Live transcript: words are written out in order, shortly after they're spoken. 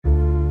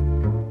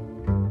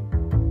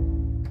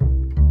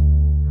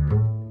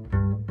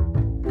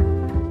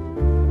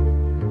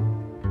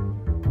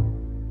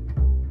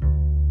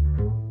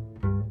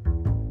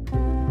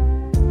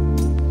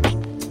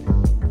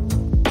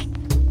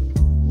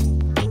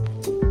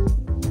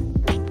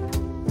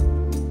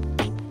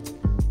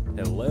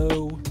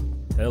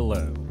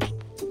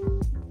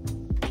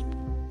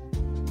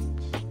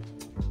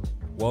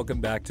welcome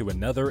back to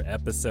another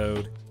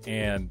episode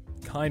and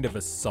kind of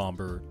a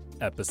somber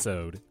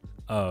episode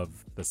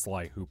of the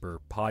Sly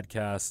Hooper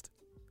podcast,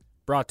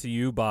 brought to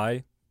you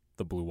by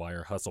the Blue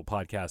Wire Hustle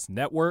Podcast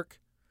Network.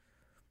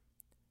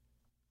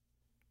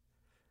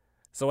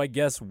 So I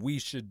guess we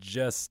should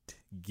just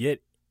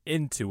get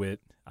into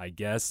it, I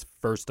guess.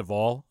 First of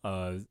all,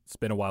 it's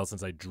been a while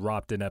since I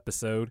dropped an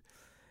episode.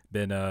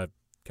 Been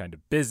kind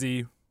of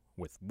busy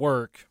with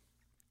work,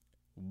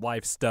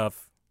 life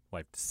stuff,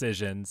 life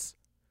decisions,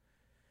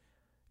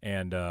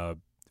 and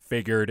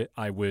figured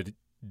I would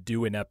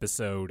do an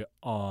episode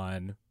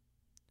on,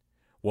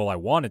 well, I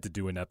wanted to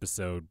do an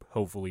episode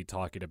hopefully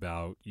talking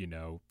about,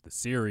 the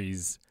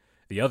series,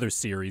 the other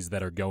series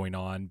that are going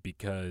on,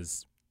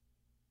 because,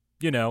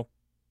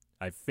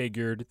 I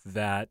figured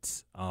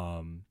that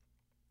the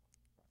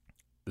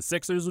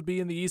Sixers would be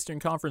in the Eastern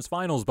Conference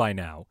Finals by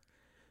now.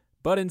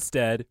 But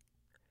instead,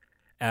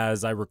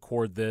 as I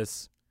record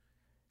this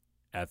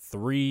at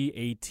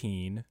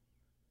 3:18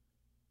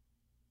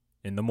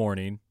 in the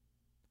morning,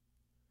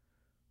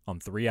 on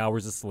 3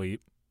 hours of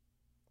sleep,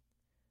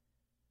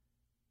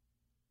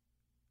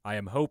 I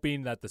am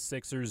hoping that the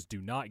Sixers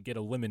do not get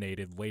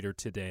eliminated later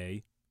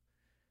today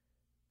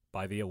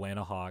by the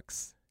Atlanta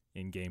Hawks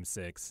in Game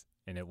 6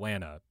 in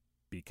Atlanta,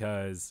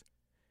 because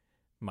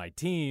my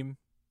team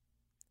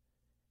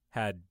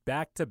had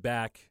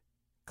back-to-back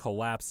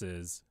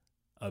collapses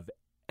of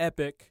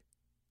epic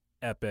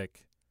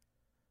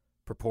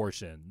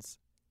proportions.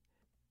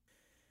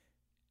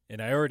 And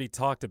I already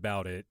talked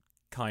about it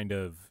kind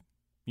of,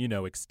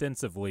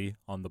 extensively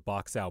on the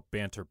Box Out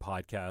Banter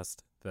podcast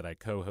that I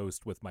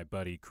co-host with my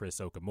buddy Chris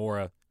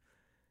Okamura.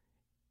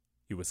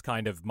 He was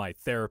kind of my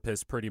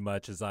therapist pretty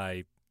much as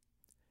I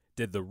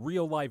did the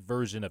real-life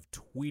version of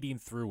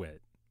tweeting through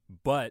it.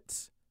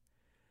 But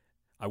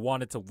I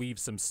wanted to leave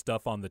some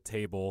stuff on the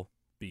table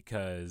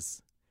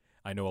because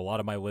I know a lot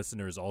of my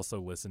listeners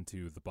also listen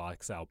to the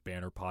Box Out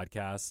Banter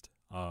podcast,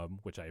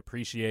 which I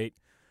appreciate.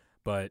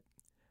 But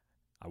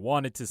I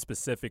wanted to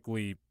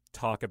specifically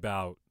talk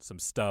about some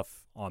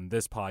stuff on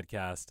this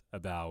podcast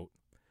about,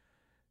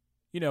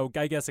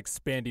 I guess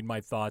expanding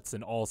my thoughts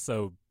and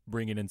also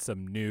bringing in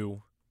some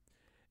new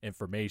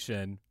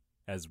information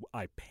as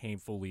I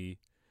painfully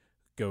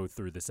go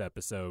through this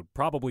episode.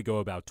 Probably go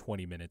about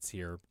 20 minutes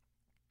here.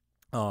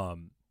 But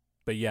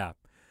yeah,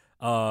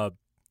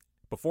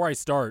 before I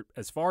start,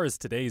 as far as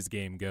today's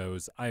game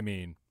goes,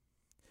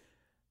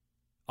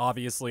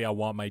 obviously I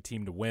want my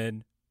team to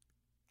win.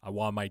 I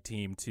want my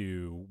team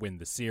to win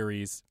the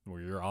series,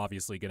 where you're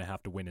obviously going to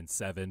have to win in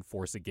 7,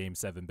 force a Game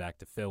 7 back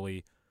to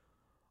Philly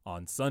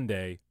on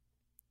Sunday.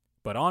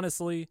 But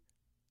honestly,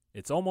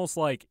 it's almost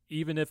like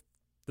even if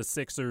the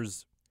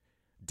Sixers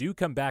do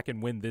come back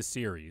and win this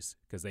series,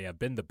 because they have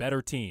been the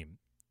better team,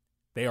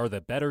 they are the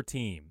better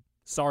team.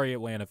 Sorry,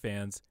 Atlanta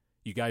fans.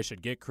 You guys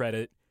should get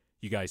credit.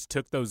 You guys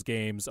took those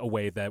games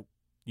away that,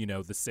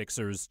 the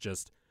Sixers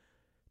just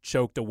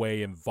choked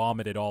away and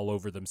vomited all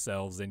over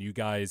themselves, and you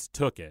guys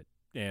took it.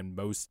 And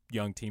most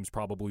young teams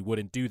probably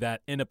wouldn't do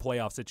that in a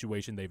playoff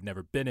situation they've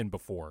never been in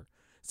before.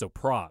 So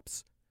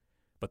props.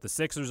 But the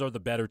Sixers are the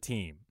better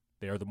team.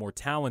 They are the more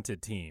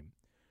talented team.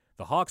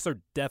 The Hawks are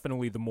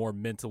definitely the more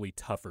mentally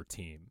tougher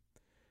team.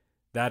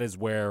 That is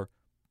where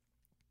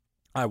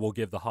I will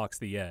give the Hawks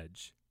the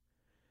edge.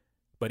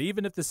 But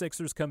even if the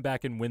Sixers come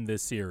back and win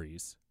this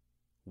series,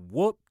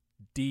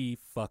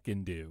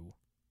 whoop-de-fucking-do.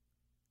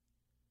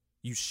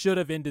 You should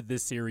have ended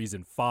this series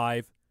in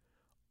 5.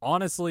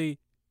 Honestly,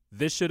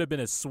 this should have been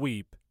a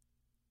sweep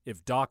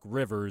if Doc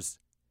Rivers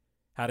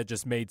had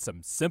just made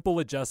some simple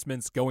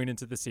adjustments going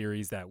into the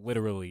series that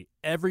literally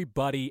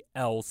everybody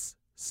else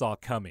saw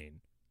coming.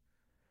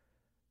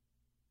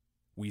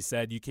 We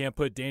said you can't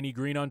put Danny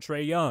Green on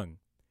Trae Young.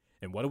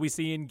 And what do we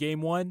see in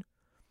Game 1?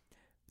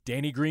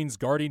 Danny Green's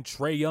guarding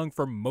Trae Young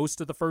for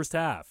most of the first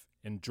half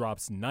and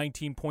drops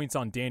 19 points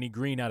on Danny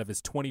Green out of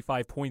his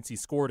 25 points he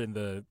scored in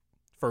the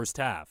first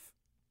half.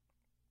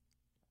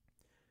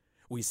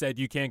 We said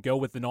you can't go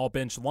with an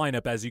all-bench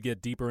lineup as you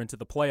get deeper into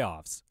the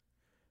playoffs.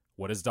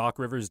 What does Doc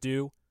Rivers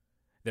do?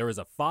 There is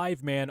a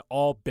 5-man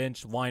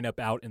all-bench lineup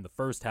out in the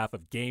first half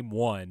of Game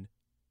 1.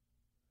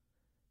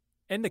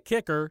 And the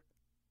kicker,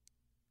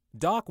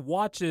 Doc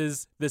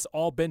watches this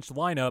all-bench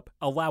lineup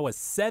allow a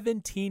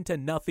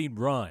 17-0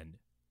 run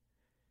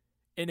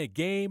in a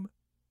game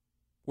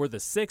where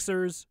the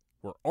Sixers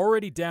were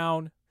already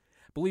down.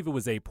 I believe it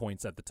was 8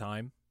 points at the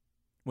time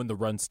when the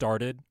run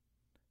started.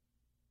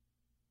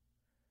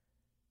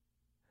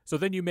 So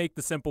then you make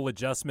the simple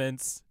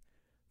adjustments.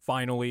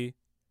 Finally,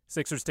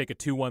 Sixers take a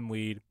 2-1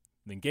 lead.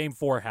 Then Game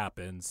 4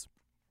 happens.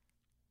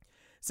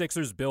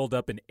 Sixers build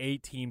up an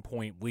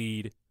 18-point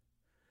lead.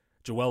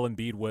 Joel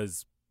Embiid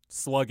was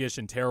sluggish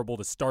and terrible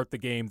to start the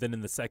game. Then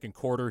in the second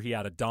quarter, he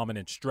had a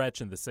dominant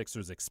stretch, and the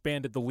Sixers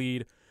expanded the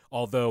lead.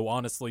 Although,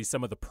 honestly,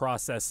 some of the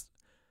process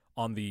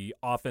on the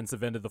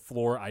offensive end of the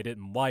floor I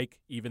didn't like,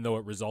 even though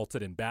it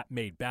resulted in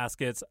made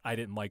baskets. I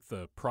didn't like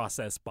the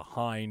process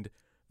behind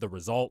the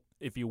result,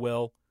 if you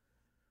will.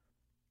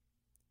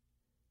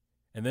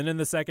 And then in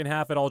the second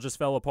half, it all just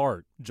fell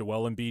apart.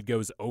 Joel Embiid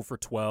goes 0 for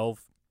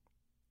 12.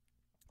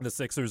 The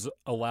Sixers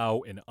allow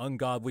an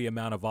ungodly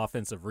amount of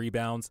offensive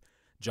rebounds.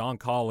 John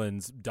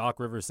Collins, Doc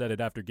Rivers said it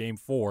after Game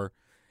 4,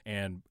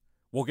 and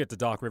we'll get to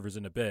Doc Rivers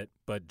in a bit,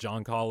 but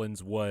John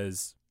Collins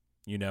was,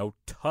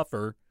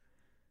 tougher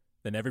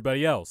than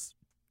everybody else.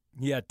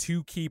 He had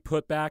 2 key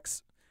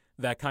putbacks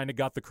that kind of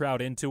got the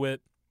crowd into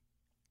it.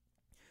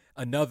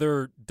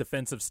 Another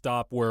defensive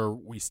stop where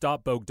we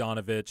stopped Bogdan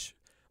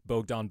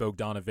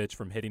Bogdanovic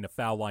from hitting a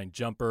foul line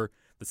jumper.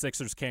 The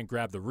Sixers can't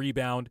grab the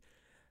rebound.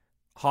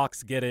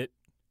 Hawks get it.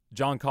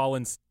 John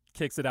Collins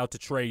kicks it out to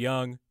Trae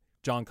Young.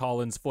 John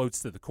Collins floats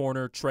to the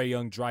corner. Trae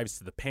Young drives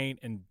to the paint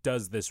and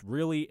does this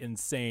really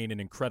insane and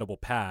incredible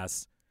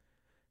pass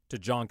to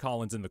John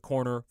Collins in the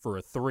corner for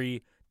a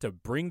 3 to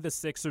bring the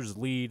Sixers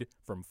lead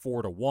from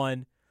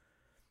 4-1.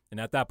 And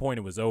at that point,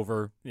 it was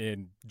over,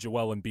 and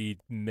Joel Embiid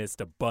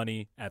missed a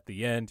bunny at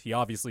the end. He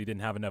obviously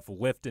didn't have enough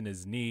lift in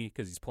his knee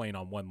because he's playing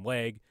on one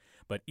leg.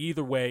 But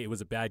either way, it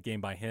was a bad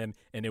game by him,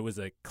 and it was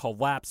a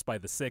collapse by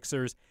the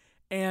Sixers.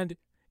 And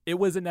it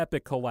was an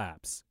epic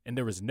collapse, and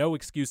there was no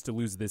excuse to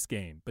lose this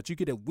game. But you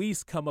could at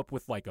least come up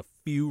with like a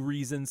few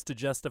reasons to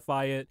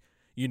justify it.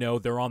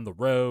 They're on the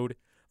road.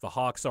 The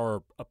Hawks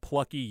are a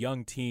plucky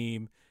young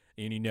team.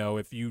 And,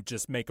 if you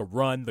just make a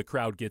run, the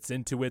crowd gets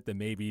into it, then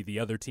maybe the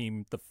other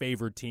team, the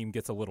favored team,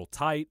 gets a little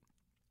tight.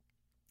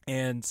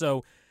 And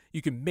so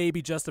you can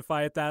maybe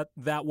justify it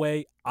that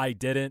way. I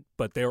didn't,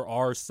 but there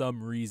are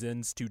some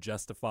reasons to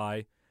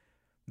justify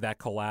that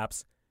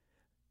collapse.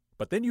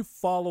 But then you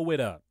follow it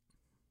up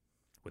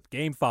with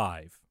Game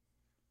 5.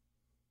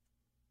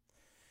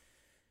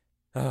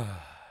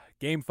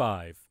 Game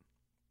 5.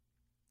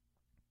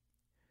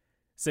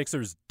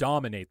 Sixers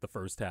dominate the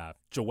first half.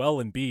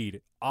 Joel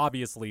Embiid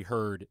obviously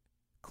heard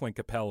Clint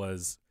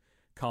Capella's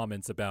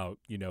comments about,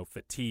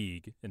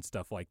 fatigue and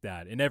stuff like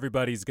that. And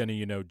everybody's going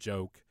to,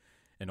 joke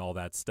and all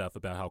that stuff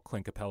about how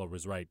Clint Capella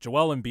was right.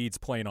 Joel Embiid's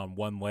playing on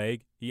one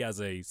leg. He has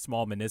a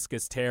small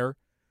meniscus tear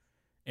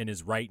in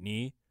his right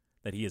knee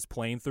that he is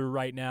playing through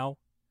right now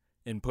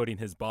and putting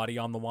his body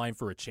on the line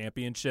for a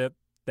championship.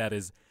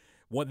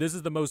 This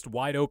is the most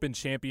wide-open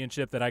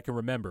championship that I can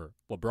remember.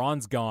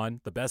 LeBron's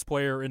gone. The best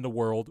player in the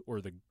world,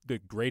 or the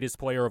greatest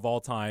player of all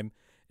time,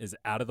 is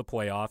out of the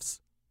playoffs.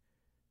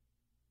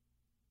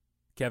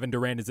 Kevin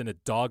Durant is in a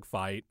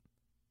dogfight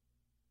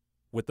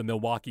with the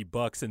Milwaukee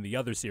Bucks in the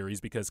other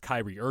series because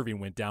Kyrie Irving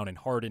went down, and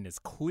Harden is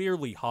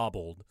clearly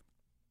hobbled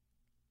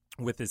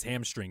with his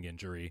hamstring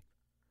injury.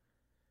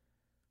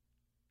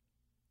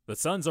 The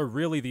Suns are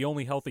really the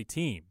only healthy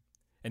team.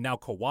 And now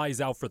Kawhi's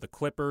out for the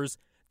Clippers.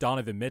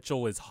 Donovan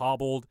Mitchell is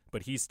hobbled,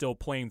 but he's still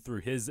playing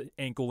through his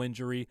ankle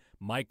injury.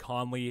 Mike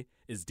Conley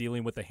is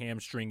dealing with a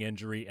hamstring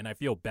injury, and I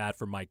feel bad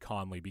for Mike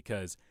Conley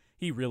because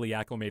he really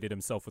acclimated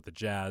himself with the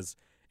Jazz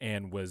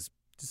and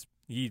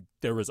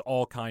there was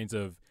all kinds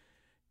of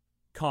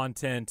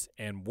content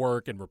and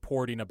work and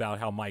reporting about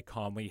how Mike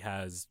Conley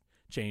has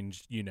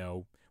changed,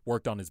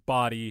 worked on his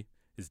body,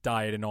 his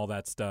diet, and all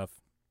that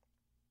stuff.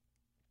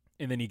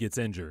 And then he gets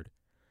injured.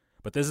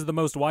 But this is the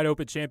most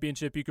wide-open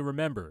championship you can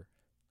remember.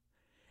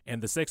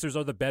 And the Sixers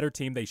are the better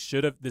team.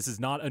 This is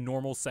not a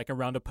normal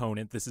second-round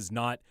opponent. This is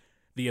not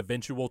the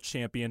eventual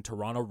champion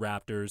Toronto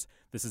Raptors.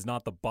 This is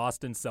not the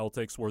Boston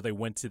Celtics where they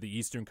went to the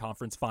Eastern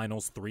Conference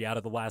Finals 3 out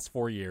of the last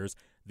 4 years.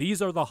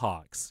 These are the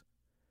Hawks,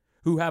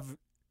 who have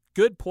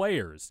good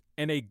players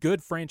and a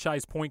good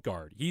franchise point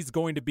guard. He's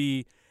going to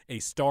be a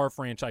star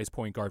franchise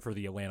point guard for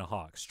the Atlanta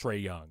Hawks,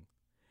 Trae Young.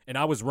 And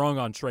I was wrong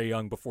on Trae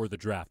Young before the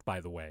draft,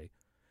 by the way.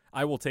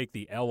 I will take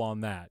the L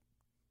on that.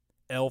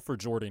 L for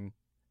Jordan.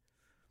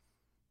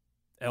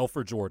 L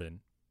for Jordan.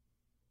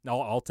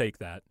 I'll take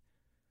that.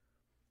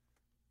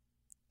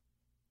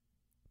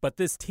 But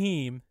this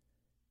team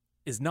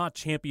is not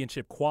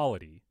championship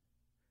quality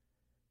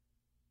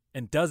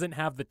and doesn't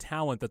have the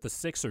talent that the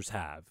Sixers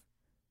have.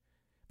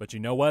 But you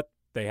know what?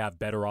 They have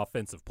better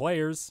offensive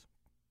players,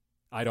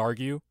 I'd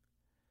argue.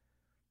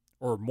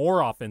 Or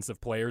more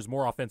offensive players,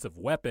 more offensive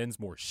weapons,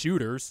 more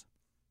shooters.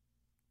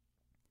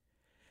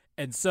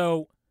 And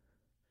so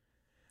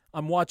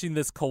I'm watching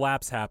this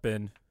collapse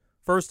happen.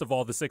 First of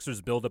all, the Sixers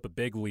build up a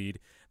big lead.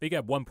 They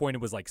got 1 point.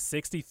 It was like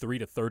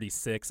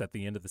 63-36 at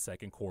the end of the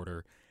second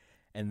quarter.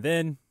 And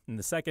then in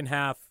the second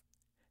half,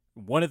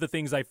 one of the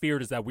things I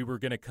feared is that we were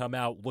going to come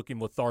out looking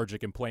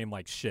lethargic and playing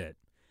like shit.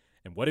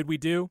 And what did we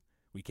do?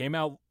 We came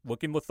out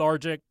looking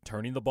lethargic,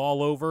 turning the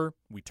ball over.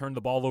 We turned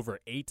the ball over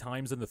 8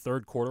 times in the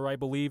third quarter, I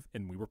believe,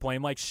 and we were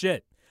playing like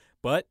shit.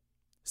 But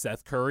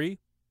Seth Curry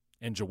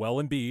and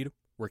Joel Embiid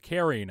were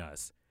carrying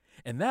us.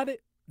 And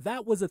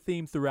that was a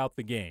theme throughout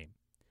the game.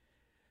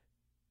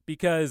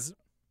 Because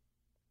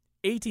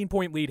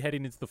 18-point lead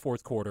heading into the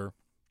fourth quarter,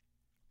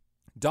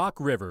 Doc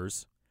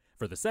Rivers,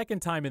 for the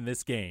second time in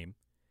this game,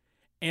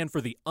 and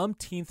for the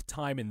umpteenth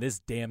time in this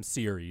damn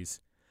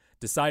series,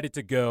 decided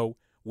to go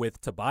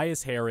with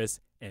Tobias Harris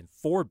and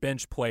 4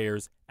 bench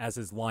players as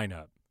his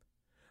lineup.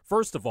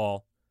 First of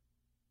all,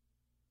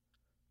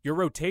 your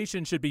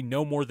rotation should be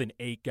no more than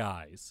 8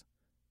 guys.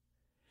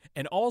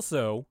 And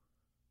also,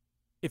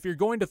 if you're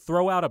going to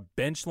throw out a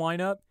bench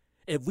lineup,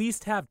 at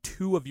least have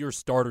 2 of your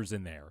starters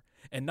in there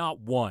and not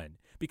 1.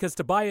 Because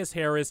Tobias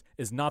Harris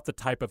is not the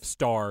type of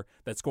star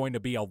that's going to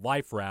be a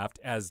life raft,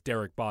 as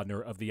Derek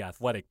Bodner of The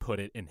Athletic put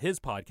it in his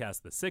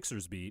podcast, The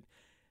Sixers Beat.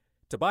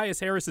 Tobias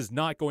Harris is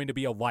not going to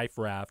be a life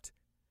raft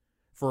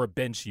for a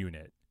bench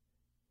unit.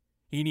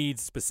 He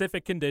needs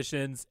specific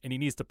conditions, and he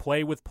needs to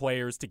play with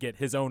players to get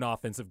his own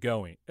offense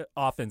going.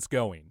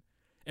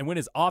 And when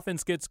his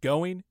offense gets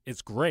going,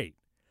 it's great.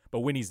 But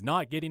when he's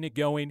not getting it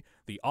going,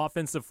 the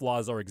offensive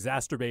flaws are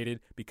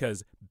exacerbated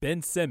because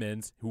Ben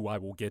Simmons, who I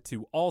will get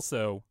to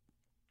also,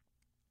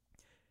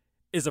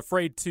 is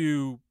afraid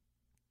to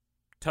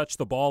touch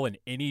the ball in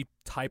any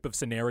type of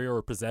scenario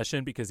or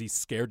possession because he's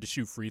scared to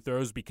shoot free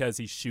throws because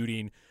he's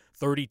shooting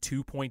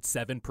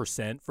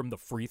 32.7% from the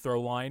free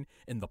throw line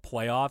in the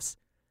playoffs.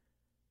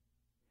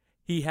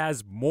 He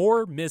has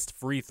more missed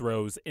free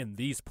throws in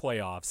these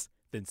playoffs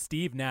than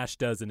Steve Nash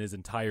does in his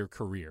entire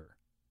career.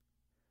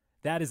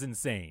 That is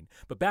insane.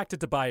 But back to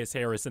Tobias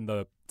Harris and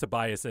the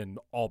Tobias and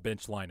all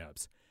bench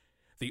lineups.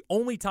 The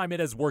only time it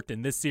has worked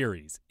in this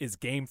series is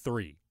Game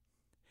 3.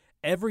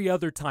 Every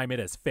other time it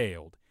has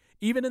failed.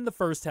 Even in the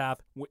first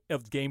half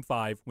of Game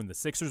 5, when the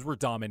Sixers were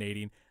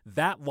dominating,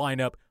 that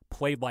lineup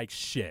played like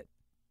shit.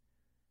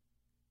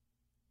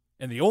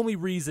 And the only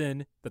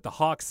reason that the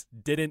Hawks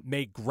didn't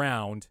make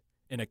ground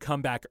in a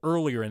comeback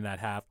earlier in that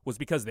half was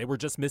because they were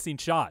just missing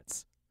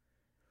shots.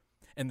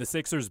 And the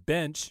Sixers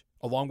bench,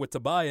 along with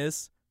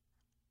Tobias,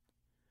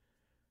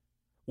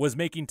 was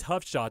making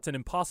tough shots and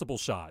impossible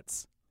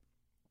shots.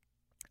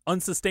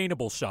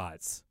 Unsustainable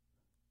shots.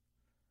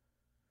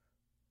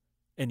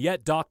 And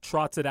yet Doc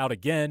trots it out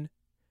again.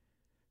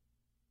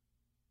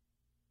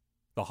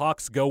 The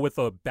Hawks go with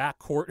a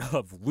backcourt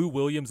of Lou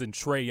Williams and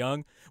Trae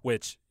Young,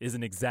 which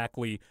isn't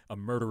exactly a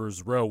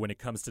murderer's row when it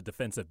comes to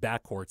defensive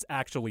backcourts.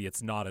 Actually,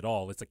 it's not at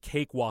all. It's a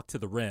cakewalk to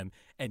the rim,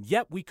 and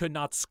yet we could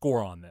not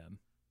score on them.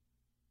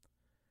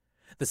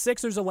 The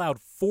Sixers allowed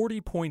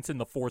 40 points in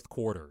the fourth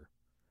quarter.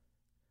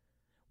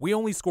 We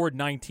only scored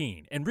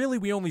 19, and really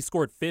we only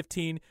scored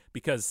 15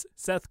 because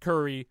Seth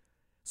Curry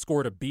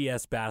scored a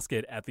BS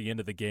basket at the end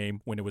of the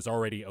game when it was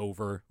already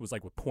over. It was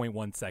like with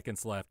 0.1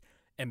 seconds left.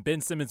 And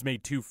Ben Simmons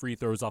made 2 free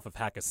throws off of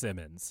Haka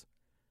Simmons.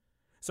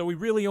 So we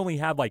really only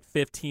had like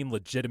 15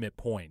 legitimate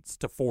points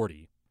to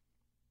 40.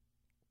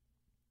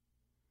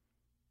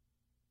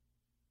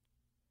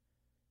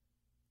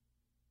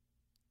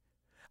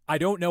 I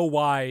don't know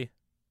why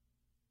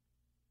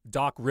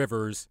Doc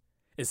Rivers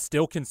is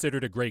still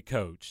considered a great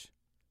coach.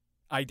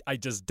 I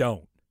just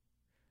don't.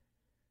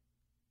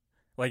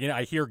 Like,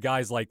 I hear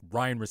guys like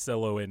Ryan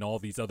Russillo and all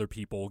these other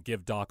people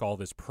give Doc all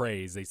this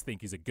praise. They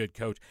think he's a good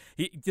coach.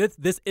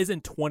 This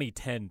isn't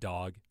 2010,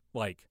 dog.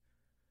 Like,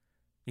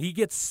 he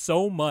gets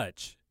so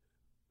much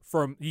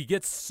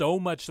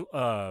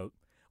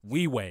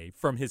leeway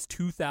from his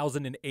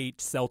 2008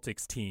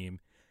 Celtics team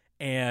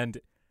and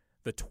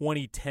the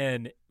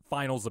 2010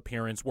 finals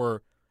appearance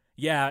where,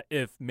 yeah,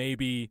 if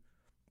maybe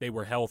they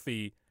were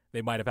healthy,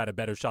 they might have had a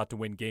better shot to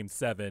win Game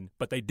 7,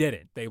 but they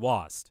didn't. They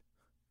lost.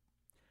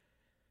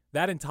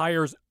 That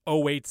entire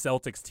 08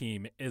 Celtics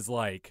team is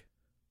like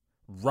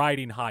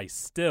riding high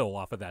still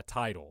off of that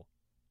title.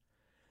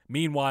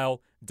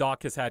 Meanwhile,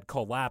 Doc has had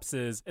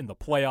collapses in the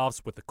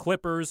playoffs with the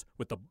Clippers,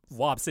 with the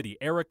Lob City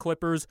era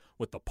Clippers,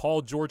 with the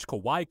Paul George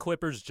Kawhi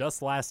Clippers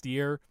just last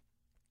year,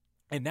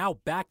 and now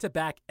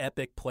back-to-back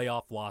epic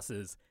playoff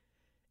losses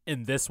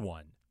in this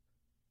one.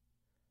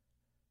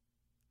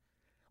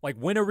 Like,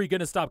 when are we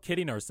going to stop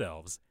kidding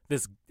ourselves?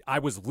 I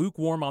was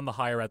lukewarm on the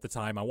hire at the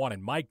time. I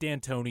wanted Mike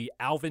D'Antoni,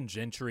 Alvin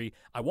Gentry.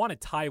 I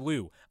wanted Ty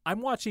Lue. I'm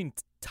watching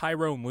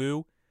Tyrone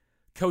Lue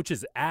coach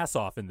his ass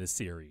off in this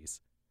series.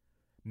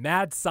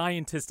 Mad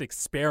scientist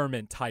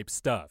experiment type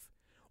stuff.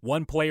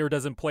 One player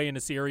doesn't play in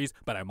a series,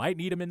 but I might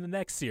need him in the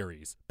next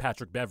series.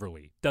 Patrick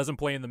Beverley doesn't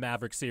play in the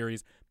Maverick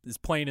series, is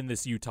playing in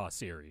this Utah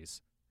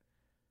series.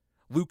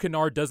 Luke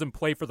Kennard doesn't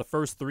play for the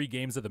first 3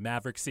 games of the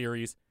Maverick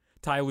series.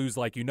 Ty Lue's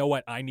like, you know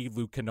what? I need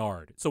Luke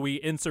Kennard. So he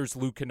inserts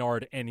Luke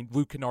Kennard, and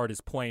Luke Kennard is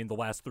playing the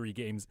last 3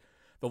 games,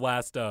 the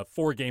last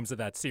 4 games of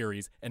that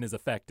series, and is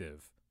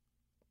effective.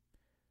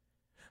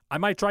 I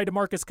might try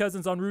DeMarcus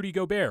Cousins on Rudy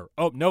Gobert.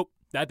 Oh, nope.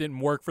 That didn't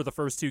work for the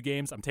first 2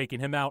 games. I'm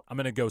taking him out. I'm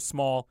going to go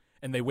small,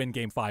 and they win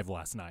Game 5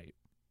 last night.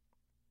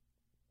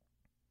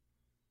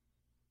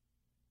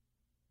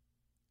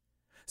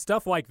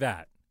 Stuff like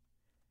that.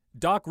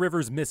 Doc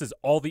Rivers misses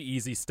all the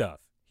easy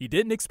stuff. He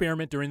didn't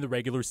experiment during the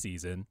regular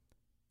season.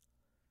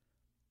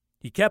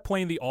 He kept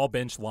playing the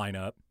all-bench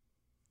lineup.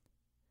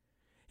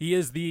 He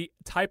is the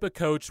type of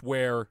coach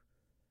where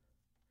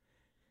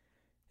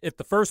if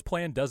the first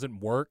plan doesn't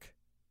work,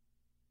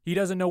 he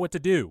doesn't know what to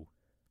do.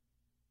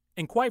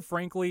 And quite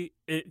frankly,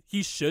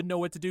 he should know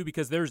what to do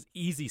because there's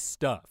easy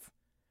stuff.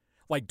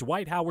 Like,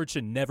 Dwight Howard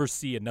should never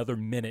see another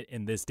minute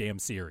in this damn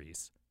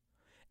series.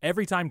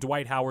 Every time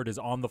Dwight Howard is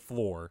on the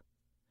floor,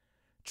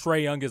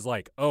 Trae Young is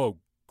like, oh,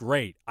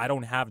 great, I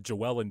don't have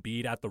Joel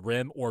Embiid at the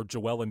rim or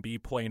Joel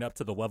Embiid playing up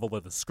to the level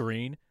of the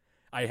screen.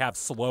 I have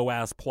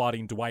slow-ass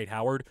plodding Dwight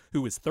Howard,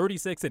 who is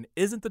 36 and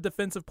isn't the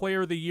Defensive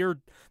Player of the Year.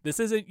 This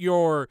isn't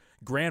your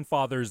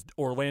grandfather's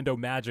Orlando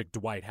Magic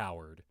Dwight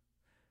Howard.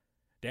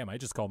 Damn, I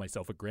just called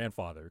myself a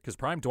grandfather, because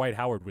prime Dwight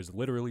Howard was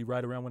literally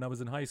right around when I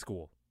was in high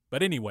school.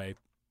 But anyway,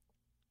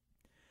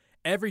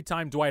 every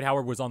time Dwight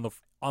Howard was on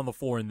the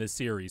floor in this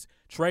series,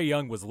 Trae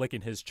Young was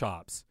licking his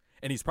chops.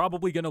 And he's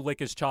probably going to lick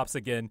his chops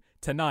again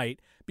tonight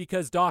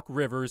because Doc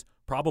Rivers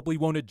probably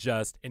won't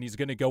adjust, and he's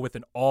going to go with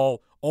an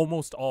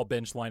almost all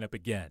bench lineup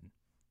again.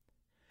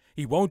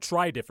 He won't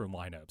try different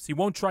lineups. He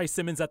won't try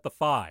Simmons at the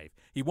 5.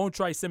 He won't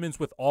try Simmons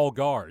with all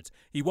guards.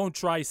 He won't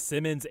try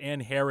Simmons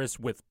and Harris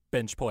with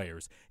bench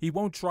players.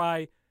 He'll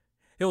try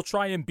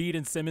Embiid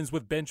and Simmons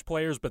with bench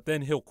players, but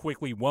then he'll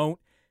quickly won't.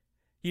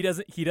 He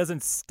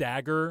doesn't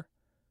stagger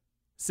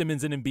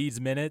Simmons and Embiid's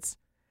minutes.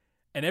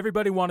 And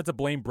everybody wanted to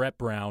blame Brett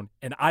Brown,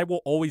 and I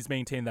will always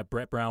maintain that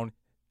Brett Brown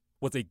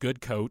was a good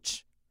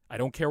coach. I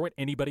don't care what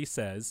anybody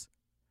says.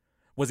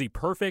 Was he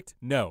perfect?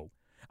 No.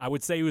 I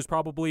would say he was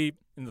probably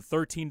in the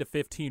 13 to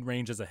 15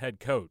 range as a head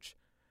coach.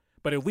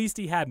 But at least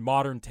he had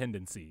modern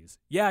tendencies.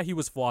 Yeah, he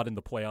was flawed in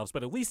the playoffs,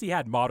 but at least he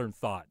had modern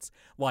thoughts.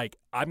 Like,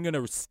 I'm going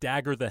to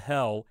stagger the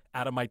hell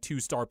out of my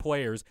 2-star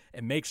players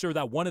and make sure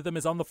that one of them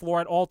is on the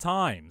floor at all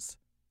times.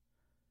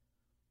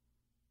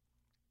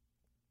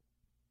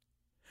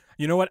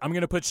 You know what? I'm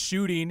going to put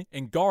shooting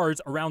and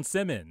guards around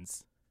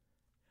Simmons.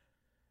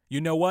 You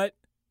know what?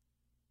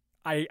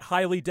 I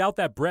highly doubt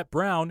that Brett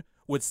Brown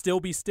would still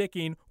be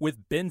sticking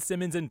with Ben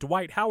Simmons and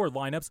Dwight Howard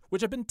lineups,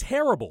 which have been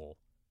terrible.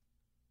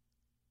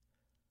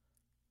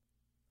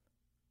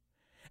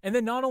 And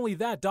then not only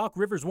that, Doc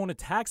Rivers won't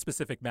attack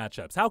specific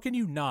matchups. How can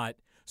you not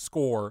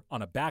score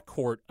on a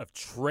backcourt of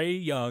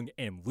Trae Young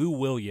and Lou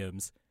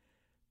Williams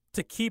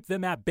to keep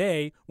them at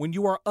bay when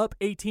you are up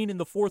 18 in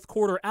the fourth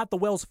quarter at the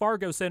Wells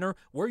Fargo Center,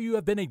 where you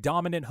have been a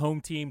dominant home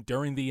team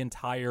during the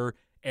entire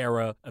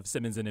era of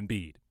Simmons and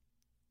Embiid?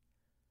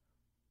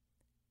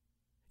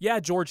 Yeah,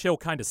 George Hill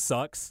kind of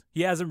sucks.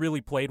 He hasn't really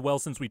played well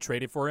since we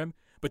traded for him,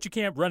 but you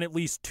can't run at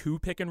least 2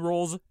 pick and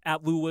rolls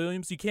at Lou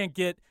Williams. You can't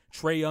get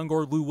Trae Young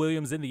or Lou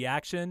Williams in the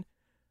action.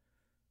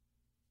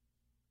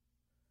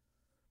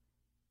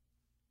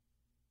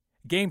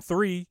 Game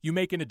 3, you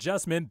make an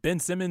adjustment. Ben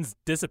Simmons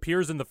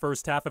disappears in the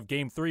first half of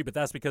Game 3, but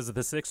that's because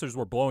the Sixers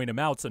were blowing him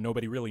out, so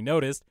nobody really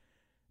noticed.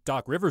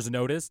 Doc Rivers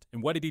noticed,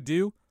 and what did he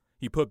do?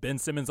 He put Ben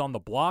Simmons on the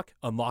block,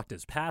 unlocked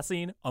his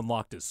passing,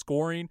 unlocked his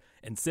scoring,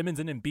 and Simmons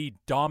and Embiid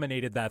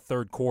dominated that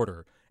third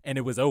quarter, and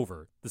it was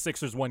over. The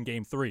Sixers won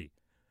Game 3.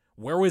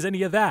 Where was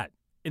any of that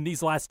in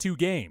these last 2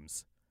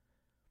 games?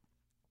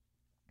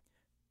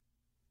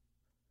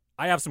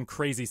 I have some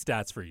crazy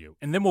stats for you,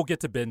 and then we'll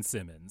get to Ben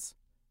Simmons,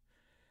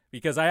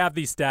 because I have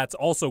these stats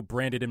also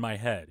branded in my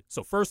head.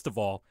 So first of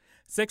all,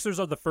 Sixers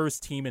are the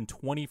first team in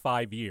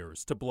 25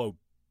 years to blow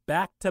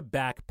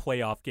back-to-back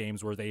playoff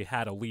games where they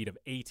had a lead of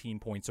 18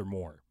 points or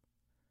more.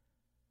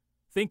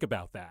 Think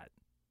about that.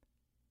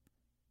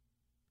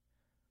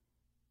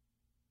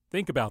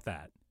 Think about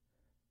that.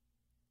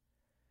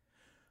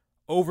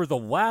 Over the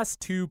last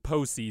 2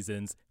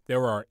 postseasons,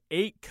 there are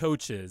 8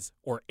 coaches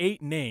or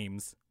 8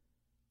 names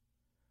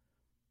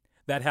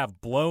that have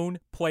blown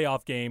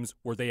playoff games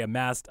where they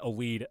amassed a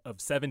lead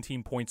of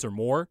 17 points or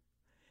more,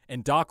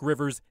 and Doc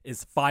Rivers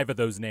is 5 of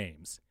those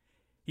names.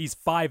 He's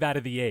 5 out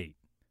of the 8,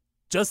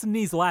 just in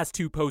these last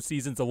 2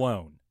 postseasons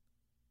alone.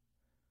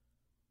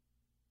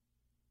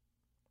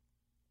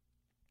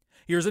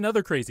 Here's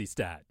another crazy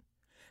stat.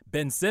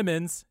 Ben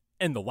Simmons,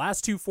 in the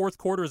last 2 fourth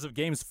quarters of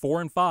games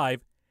 4 and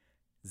 5,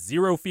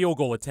 0 field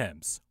goal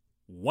attempts,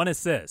 1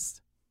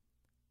 assist.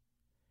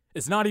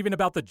 It's not even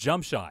about the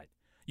jump shot.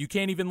 You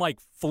can't even,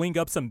 fling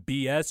up some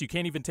BS. You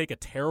can't even take a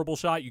terrible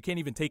shot. You can't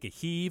even take a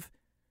heave.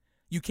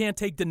 You can't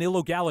take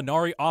Danilo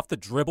Gallinari off the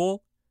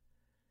dribble.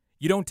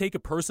 You don't take it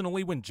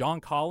personally when John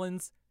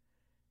Collins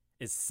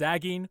is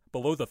sagging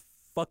below the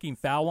fucking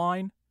foul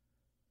line.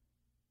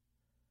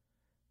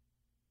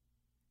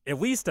 At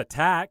least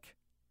attack.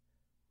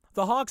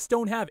 The Hawks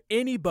don't have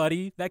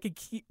anybody that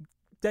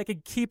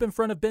could keep in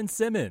front of Ben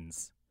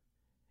Simmons,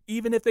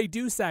 even if they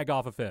do sag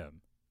off of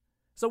him.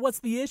 So what's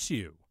the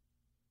issue?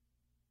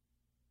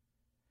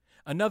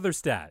 Another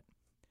stat.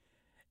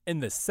 In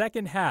the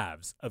second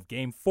halves of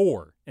Game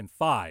 4 and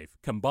 5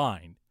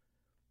 combined,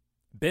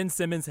 Ben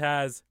Simmons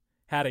has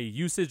had a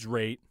usage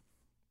rate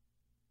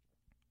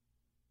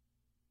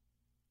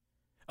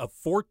of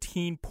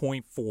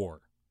 14.4.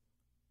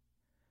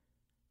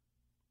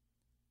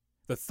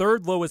 The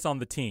third lowest on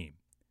the team.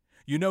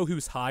 You know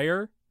who's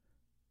higher?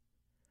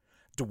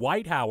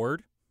 Dwight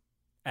Howard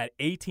at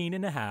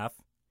 18.5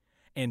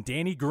 and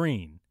Danny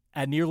Green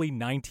at nearly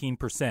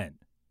 19%.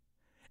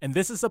 And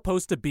this is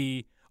supposed to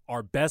be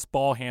our best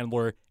ball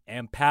handler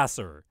and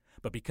passer.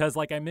 But because,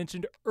 like I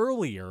mentioned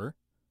earlier,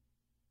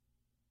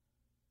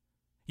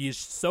 he is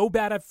so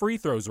bad at free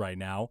throws right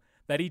now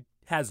that he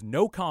has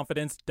no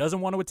confidence,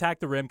 doesn't want to attack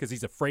the rim because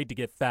he's afraid to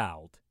get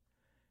fouled.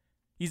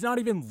 He's not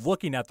even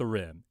looking at the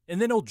rim. And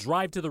then he'll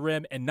drive to the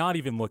rim and not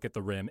even look at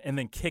the rim and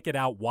then kick it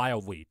out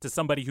wildly to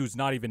somebody who's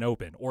not even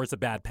open, or it's a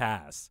bad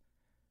pass.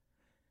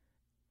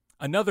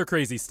 Another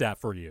crazy stat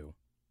for you.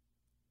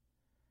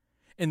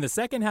 In the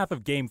second half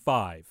of Game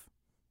 5,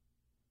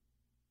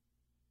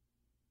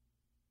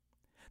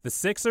 the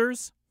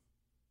Sixers,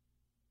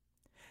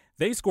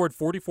 they scored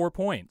 44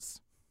 points.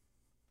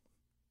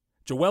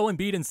 Joel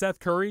Embiid and Seth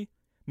Curry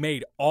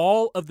made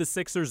all of the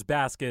Sixers'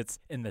 baskets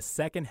in the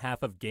second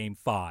half of Game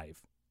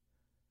 5.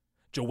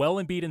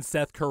 Joel Embiid and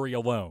Seth Curry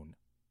alone.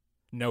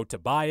 No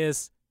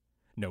Tobias,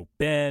 no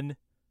Ben,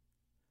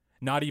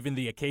 not even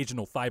the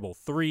occasional Thibault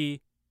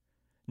 3,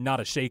 not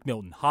a Shake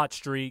Milton hot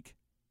streak.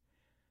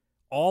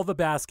 All the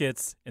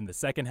baskets in the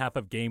second half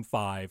of Game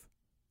 5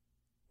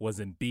 was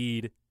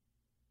Embiid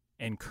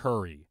and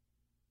Curry.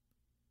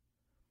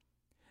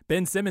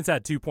 Ben Simmons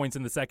had 2 points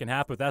in the second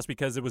half, but that's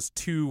because it was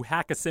 2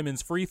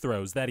 Hack-a-Simmons free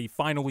throws that he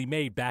finally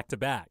made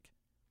back-to-back.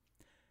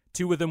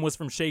 2 of them was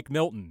from Shake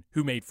Milton,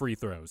 who made free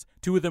throws.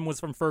 2 of them was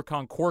from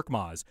Furkan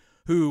Korkmaz,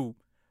 who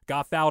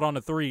got fouled on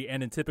a 3,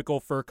 and in typical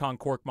Furkan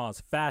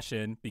Korkmaz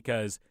fashion,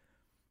 because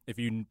if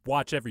you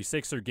watch every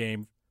Sixer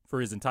game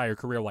for his entire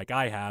career like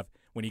I have,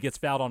 when he gets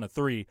fouled on a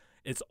 3,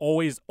 it's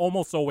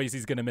almost always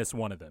he's going to miss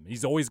one of them.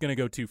 He's always going to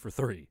go 2 for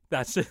 3.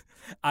 That's just,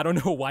 I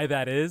don't know why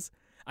that is.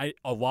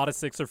 A lot of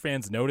Sixer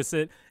fans notice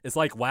it. It's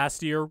like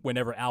last year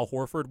whenever Al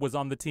Horford was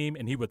on the team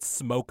and he would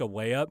smoke a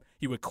layup,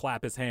 he would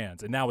clap his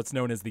hands, and now it's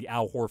known as the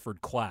Al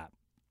Horford clap.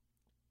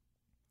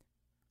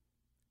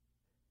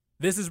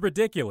 This is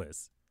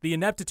ridiculous. The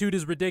ineptitude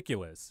is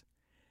ridiculous.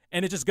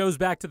 And it just goes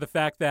back to the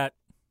fact that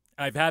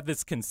I've had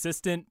this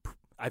consistent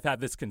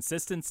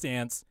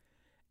stance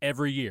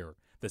every year.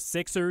 The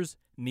Sixers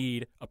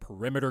need a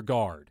perimeter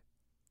guard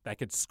that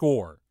could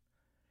score.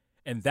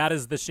 And that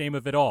is the shame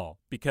of it all,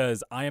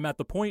 because I am at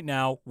the point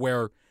now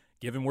where,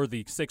 given where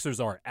the Sixers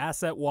are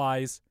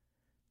asset-wise,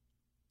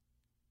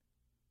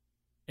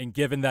 and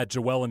given that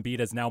Joel Embiid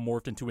has now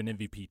morphed into an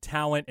MVP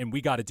talent, and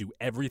we got to do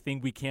everything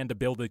we can to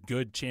build a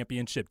good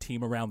championship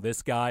team around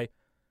this guy,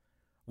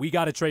 we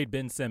got to trade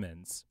Ben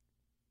Simmons.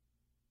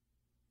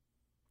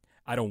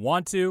 I don't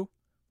want to,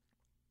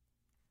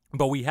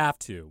 but we have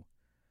to.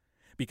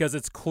 Because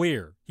it's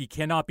clear he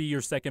cannot be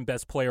your second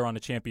best player on a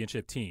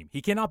championship team.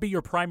 He cannot be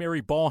your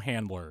primary ball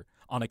handler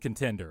on a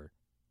contender.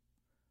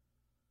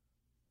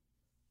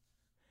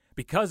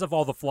 Because of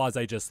all the flaws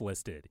I just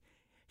listed,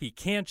 he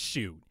can't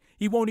shoot.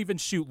 He won't even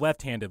shoot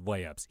left-handed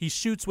layups. He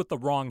shoots with the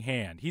wrong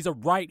hand. He's a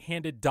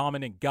right-handed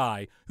dominant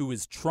guy who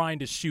is trying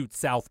to shoot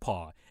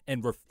southpaw,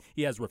 and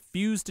he has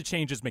refused to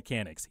change his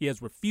mechanics. He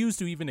has refused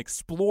to even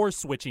explore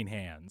switching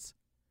hands.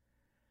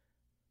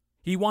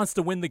 He wants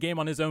to win the game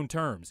on his own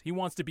terms. He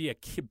wants to be a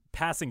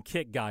passing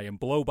kick guy and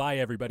blow by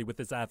everybody with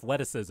his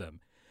athleticism.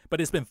 But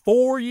it's been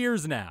 4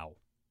 years now.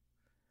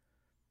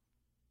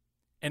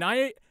 And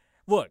I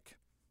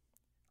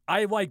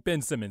like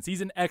Ben Simmons.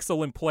 He's an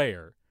excellent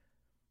player.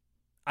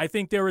 I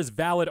think there is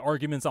valid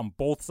arguments on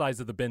both sides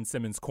of the Ben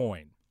Simmons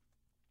coin.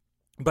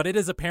 But it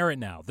is apparent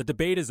now. The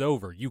debate is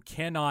over. You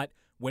cannot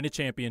win a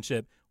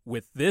championship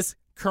with this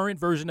current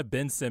version of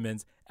Ben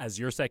Simmons as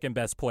your second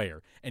best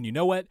player. And you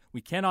know what?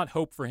 We cannot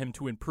hope for him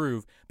to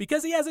improve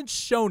because he hasn't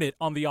shown it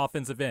on the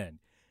offensive end.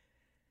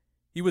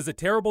 He was a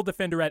terrible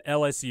defender at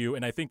LSU,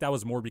 and I think that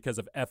was more because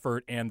of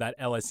effort and that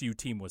LSU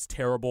team was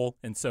terrible,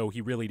 and so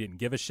he really didn't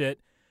give a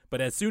shit.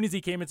 But as soon as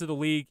he came into the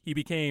league, he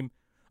became,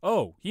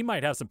 he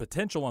might have some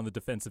potential on the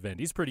defensive end.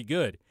 He's pretty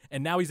good.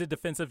 And now he's a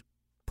defensive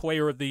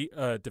player of the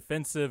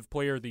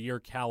year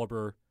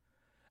caliber,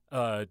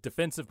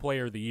 defensive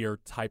player of the year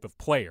type of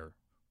player.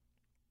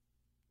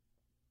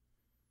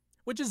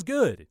 Which is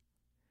good.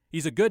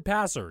 He's a good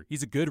passer.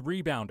 He's a good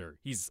rebounder.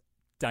 He's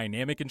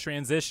dynamic in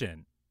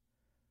transition.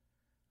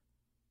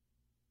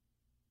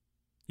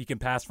 He can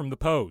pass from the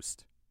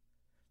post.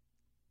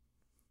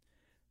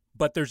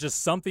 But there's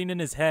just something in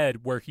his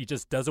head where he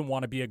just doesn't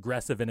want to be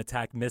aggressive and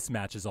attack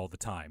mismatches all the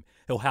time.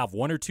 He'll have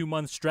 1 or 2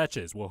 month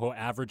stretches where he'll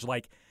average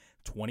like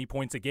 20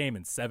 points a game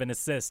and 7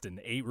 assists and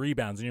 8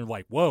 rebounds. And you're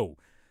like, whoa,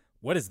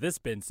 what is this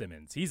Ben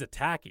Simmons? He's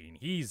attacking.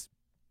 He's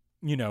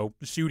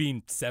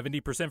shooting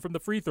 70% from the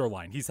free throw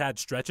line. He's had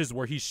stretches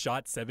where he's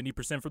shot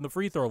 70% from the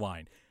free throw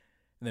line.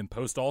 And then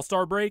post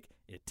All-Star break,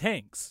 it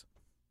tanks.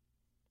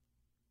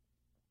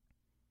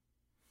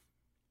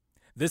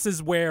 This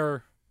is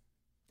where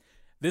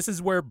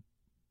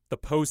the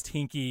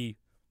post-Hinkie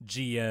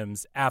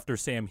GMs after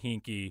Sam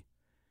Hinkie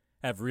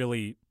have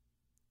really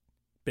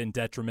been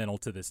detrimental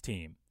to this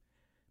team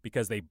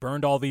because they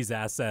burned all these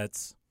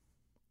assets.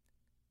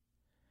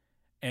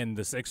 And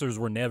the Sixers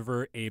were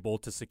never able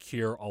to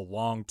secure a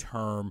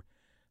long-term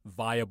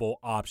viable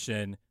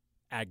option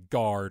at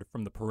guard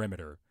from the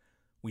perimeter.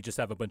 We just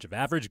have a bunch of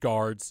average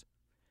guards.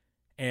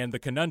 And the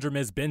conundrum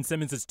is Ben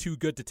Simmons is too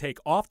good to take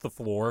off the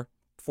floor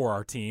for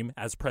our team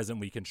as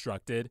presently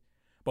constructed.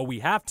 But we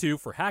have to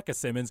for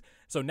Hack-a-Simmons.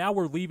 So now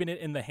we're leaving it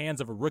in the hands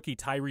of a rookie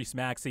Tyrese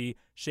Maxey,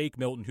 Shake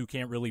Milton, who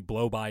can't really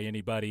blow by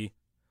anybody.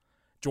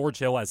 George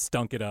Hill has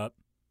stunk it up.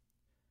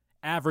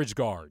 Average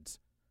guards.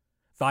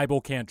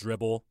 Thibault can't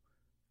dribble.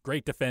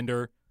 Great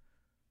defender.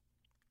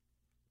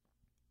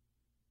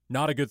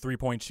 Not a good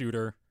three-point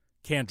shooter.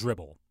 Can't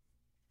dribble.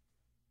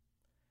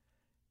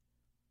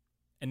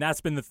 And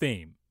that's been the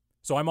theme.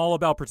 So I'm all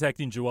about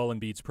protecting Joel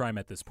Embiid's prime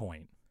at this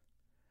point.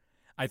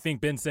 I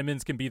think Ben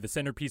Simmons can be the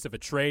centerpiece of a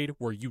trade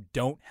where you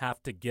don't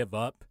have to give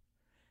up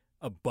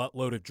a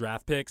buttload of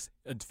draft picks.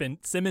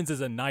 Simmons is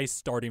a nice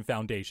starting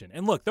foundation.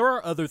 And look, there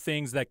are other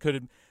things that could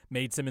have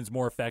made Simmons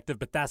more effective,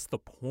 but that's the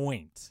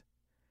point.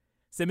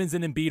 Simmons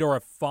and Embiid are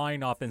a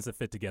fine offensive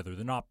fit together.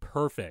 They're not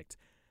perfect.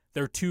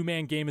 Their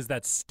two-man game is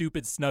that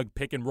stupid snug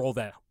pick and roll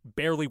that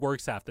barely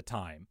works half the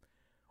time.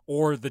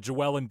 Or the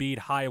Joel Embiid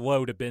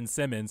high-low to Ben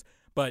Simmons,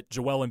 but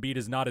Joel Embiid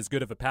is not as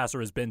good of a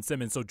passer as Ben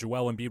Simmons, so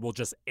Joel Embiid will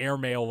just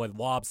airmail and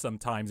lob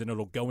sometimes, and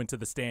it'll go into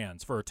the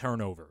stands for a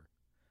turnover.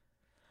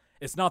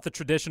 It's not the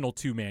traditional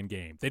two-man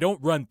game. They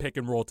don't run pick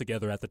and roll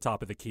together at the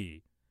top of the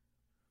key.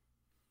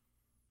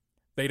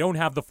 They don't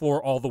have the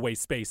floor all the way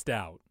spaced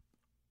out.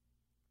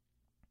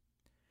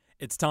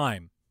 It's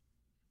time.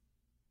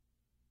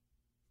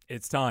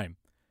 It's time.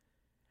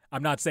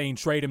 I'm not saying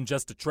trade him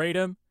just to trade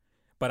him,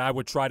 but I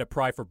would try to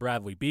pry for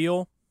Bradley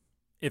Beal.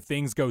 If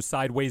things go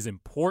sideways in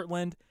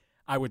Portland,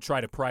 I would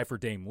try to pry for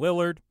Dame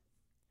Lillard.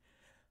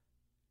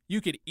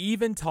 You could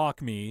even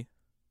talk me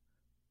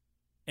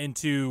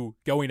into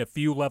going a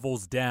few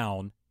levels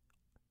down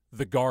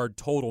the guard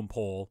totem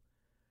pole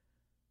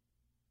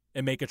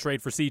and make a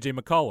trade for CJ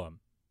McCollum.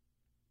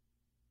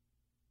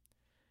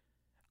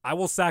 I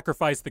will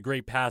sacrifice the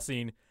great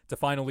passing to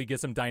finally get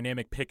some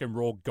dynamic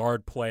pick-and-roll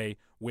guard play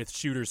with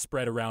shooters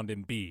spread around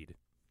Embiid.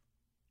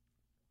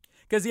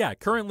 Because, yeah,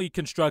 currently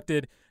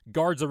constructed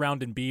guards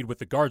around Embiid with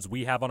the guards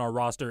we have on our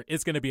roster,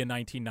 it's going to be a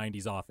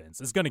 1990s offense.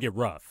 It's going to get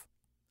rough.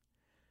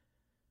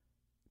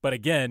 But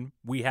again,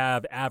 we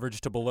have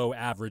average to below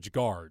average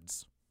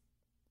guards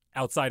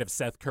outside of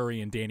Seth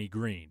Curry and Danny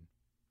Green.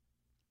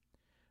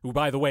 Who,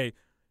 by the way,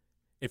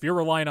 if you're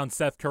relying on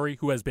Seth Curry,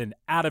 who has been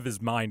out of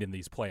his mind in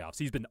these playoffs,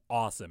 he's been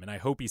awesome, and I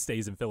hope he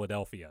stays in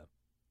Philadelphia.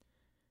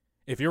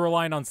 If you're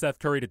relying on Seth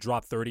Curry to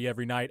drop 30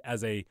 every night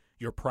as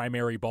your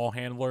primary ball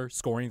handler,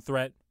 scoring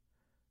threat,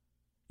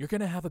 you're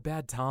going to have a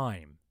bad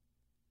time.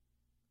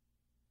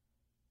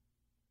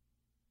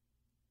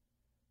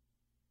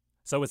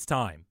 So it's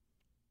time.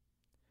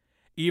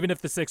 Even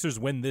if the Sixers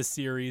win this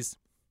series,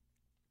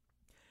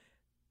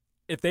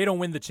 if they don't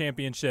win the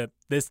championship,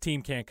 this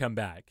team can't come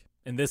back,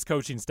 and this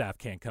coaching staff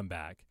can't come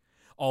back.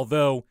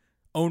 Although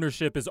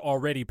ownership is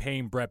already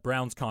paying Brett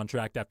Brown's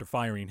contract after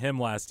firing him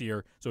last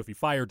year, so if you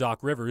fire Doc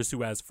Rivers,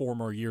 who has 4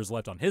 more years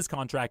left on his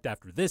contract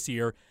after this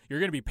year, you're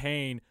going to be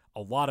paying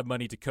a lot of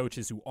money to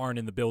coaches who aren't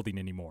in the building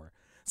anymore.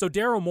 So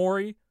Daryl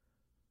Morey,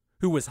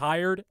 who was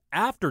hired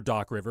after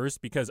Doc Rivers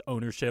because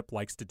ownership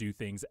likes to do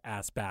things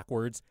ass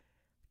backwards,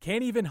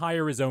 can't even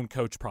hire his own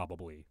coach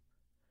probably.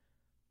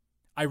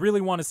 I really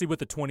want to see what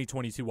the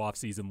 2022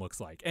 offseason looks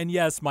like. And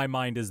yes, my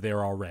mind is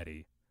there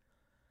already.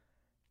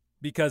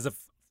 Because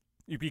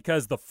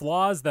the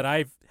flaws that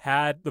I've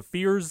had, the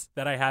fears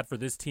that I had for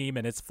this team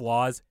and its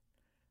flaws,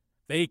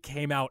 they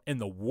came out in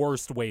the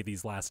worst way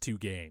these last 2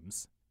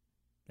 games.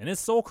 And it's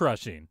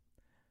soul-crushing.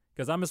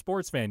 Because I'm a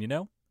sports fan, you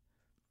know?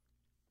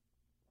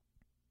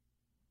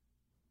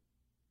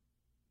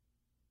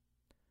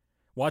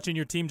 Watching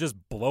your team just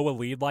blow a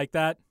lead like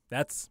that,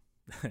 it's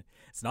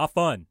not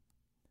fun.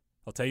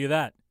 I'll tell you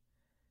that.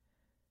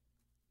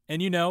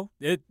 And you know,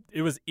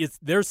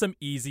 there's some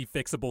easy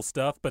fixable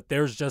stuff, but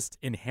there's just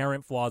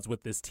inherent flaws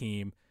with this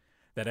team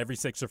that every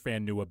Sixer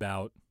fan knew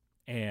about.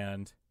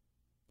 And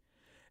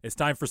it's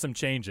time for some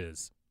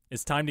changes.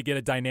 It's time to get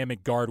a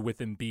dynamic guard with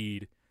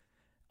Embiid.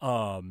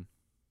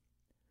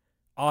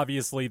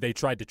 Obviously, they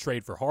tried to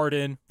trade for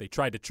Harden. They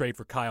tried to trade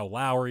for Kyle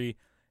Lowry.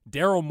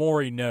 Daryl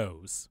Morey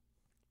knows.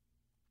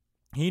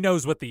 He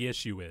knows what the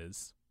issue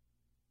is.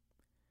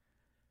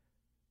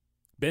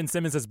 Ben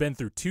Simmons has been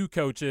through 2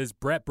 coaches.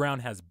 Brett Brown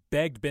has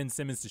begged Ben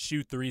Simmons to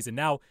shoot threes. And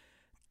now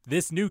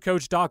this new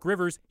coach, Doc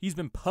Rivers, he's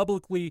been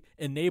publicly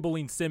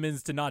enabling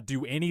Simmons to not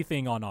do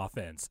anything on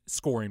offense,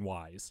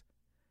 scoring-wise.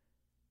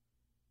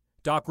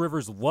 Doc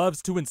Rivers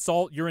loves to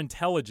insult your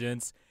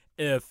intelligence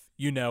if,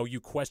 you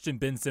question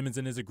Ben Simmons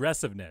and his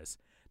aggressiveness.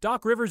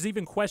 Doc Rivers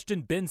even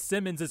questioned Ben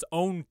Simmons'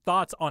 own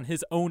thoughts on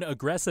his own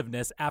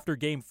aggressiveness after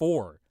Game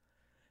 4.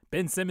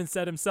 Ben Simmons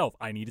said himself,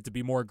 I needed to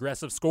be more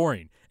aggressive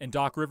scoring. And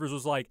Doc Rivers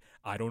was like,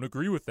 I don't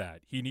agree with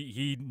that. He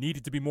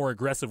needed to be more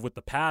aggressive with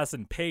the pass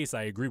and pace.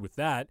 I agree with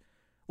that.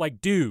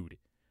 Like, dude,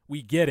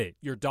 we get it.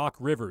 You're Doc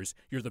Rivers.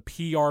 You're the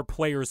PR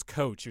player's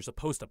coach. You're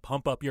supposed to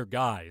pump up your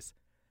guys.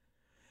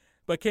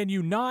 But can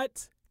you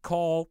not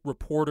call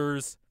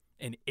reporters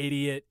an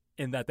idiot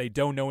in that they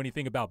don't know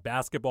anything about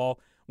basketball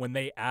when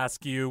they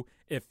ask you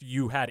if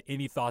you had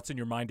any thoughts in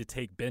your mind to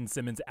take Ben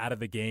Simmons out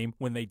of the game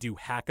when they do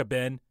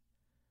hack-a-Ben?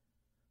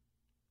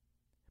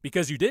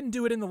 Because you didn't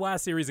do it in the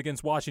last series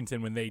against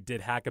Washington when they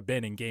did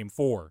hack-a-Ben in Game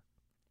 4.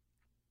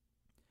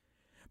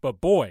 But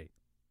boy,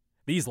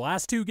 these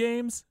last 2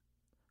 games,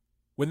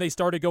 when they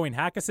started going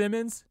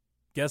hack-a-Simmons,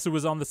 guess who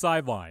was on the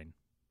sideline?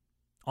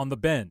 On the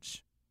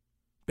bench.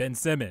 Ben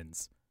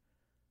Simmons.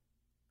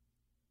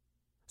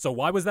 So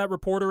why was that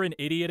reporter an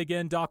idiot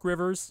again, Doc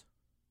Rivers?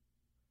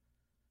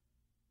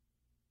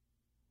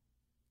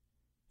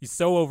 He's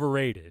so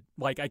overrated.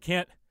 Like, I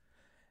can't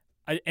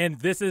And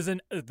this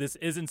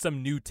isn't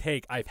some new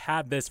take. I've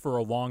had this for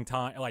a long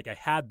time. Like, I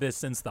had this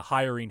since the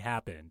hiring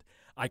happened.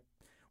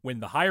 When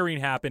the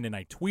hiring happened and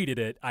I tweeted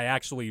it, I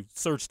actually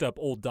searched up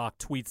old Doc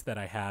tweets that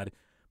I had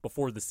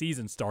before the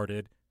season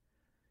started.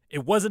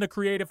 It wasn't a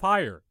creative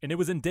hire, and it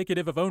was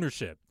indicative of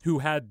ownership, who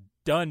had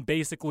done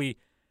basically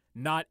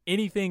not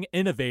anything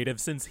innovative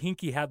since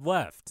Hinkie had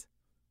left.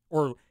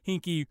 Or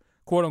Hinkie,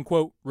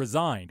 quote-unquote,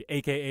 resigned,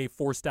 a.k.a.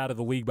 forced out of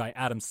the league by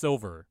Adam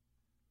Silver.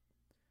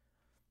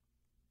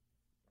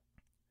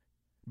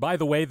 By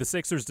the way, the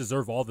Sixers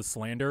deserve all the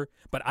slander,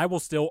 but I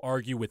will still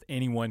argue with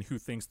anyone who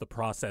thinks the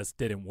process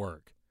didn't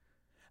work.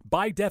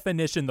 By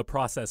definition, the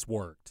process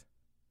worked.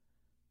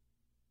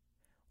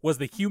 Was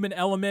the human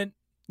element,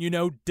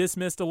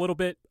 dismissed a little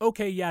bit?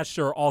 Okay, yeah,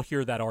 sure, I'll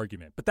hear that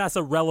argument. But that's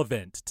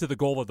irrelevant to the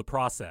goal of the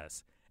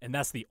process. And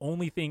that's the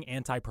only thing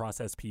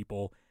anti-process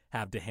people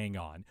have to hang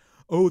on.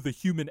 Oh, the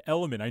human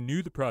element, I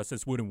knew the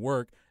process wouldn't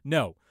work.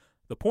 No,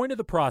 the point of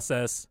the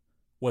process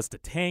was to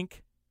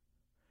tank.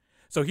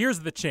 So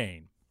here's the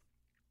chain.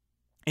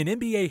 In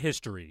NBA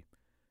history,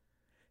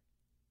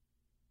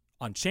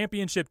 on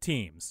championship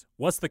teams,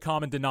 what's the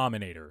common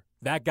denominator?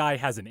 That guy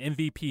has an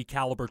MVP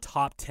caliber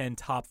top 10,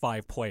 top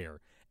 5 player.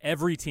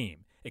 Every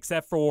team,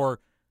 except for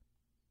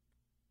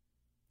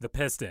the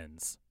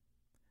Pistons,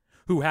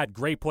 who had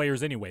great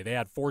players anyway. They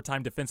had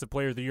 4-time Defensive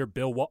Player of the Year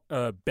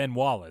Ben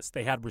Wallace.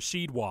 They had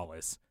Rasheed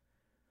Wallace,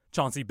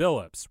 Chauncey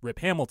Billups, Rip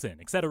Hamilton,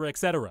 etc.,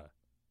 etc.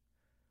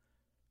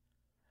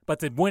 But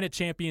to win a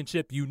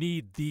championship, you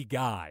need the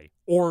guy,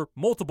 or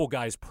multiple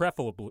guys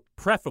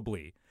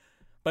preferably.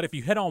 But if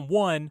you hit on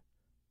one,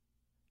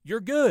 you're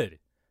good.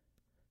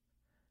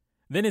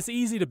 Then it's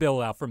easy to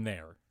build out from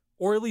there.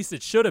 Or at least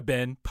it should have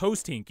been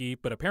post-Hinkie,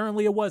 but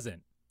apparently it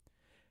wasn't.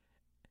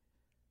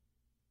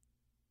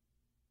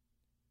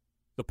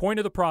 The point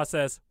of the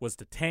process was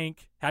to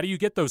tank. How do you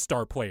get those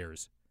star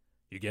players?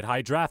 You get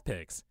high draft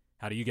picks.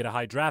 How do you get a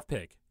high draft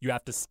pick? You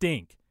have to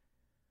stink.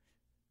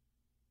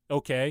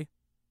 Okay,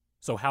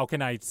 so how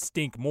can I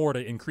stink more to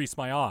increase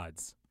my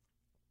odds?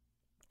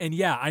 And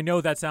yeah, I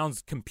know that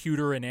sounds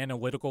computer and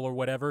analytical or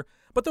whatever,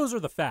 but those are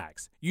the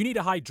facts. You need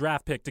a high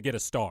draft pick to get a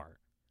star.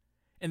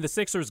 And the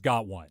Sixers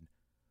got one.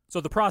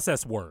 So the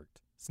process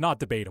worked. It's not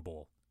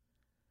debatable.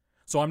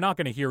 So I'm not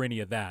going to hear any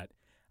of that.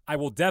 I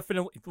will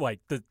definitely,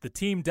 the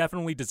team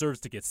definitely deserves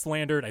to get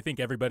slandered. I think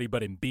everybody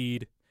but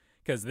Embiid,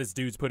 because this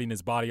dude's putting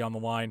his body on the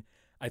line.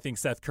 I think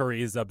Seth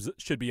Curry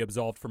should be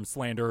absolved from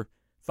slander.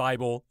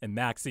 Thibault and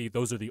Maxey,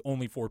 those are the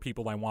only 4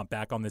 people I want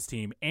back on this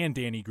team, and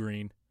Danny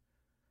Green.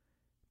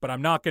 But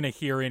I'm not going to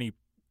hear any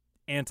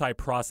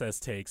anti-process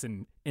takes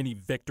and any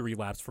victory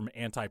laps from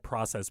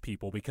anti-process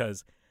people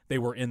because they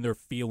were in their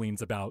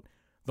feelings about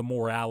the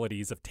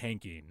moralities of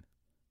tanking.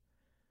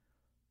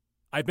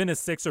 I've been a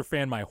Sixer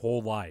fan my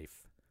whole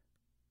life.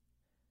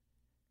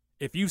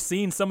 If you've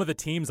seen some of the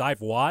teams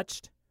I've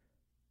watched,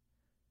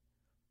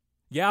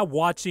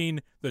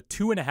 watching the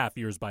 2.5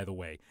 years, by the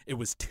way. It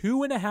was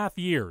 2.5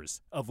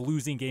 years of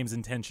losing games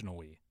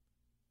intentionally.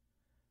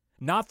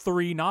 Not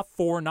 3, not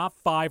 4, not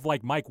 5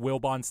 like Mike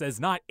Wilbon says,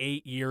 not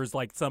 8 years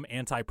like some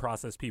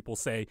anti-process people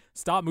say.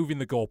 Stop moving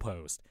the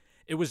goalpost.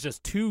 It was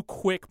just 2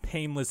 quick,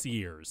 painless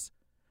years.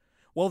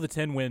 Well, the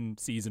 10-win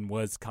season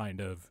was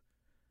kind of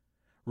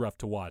rough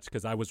to watch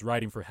because I was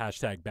writing for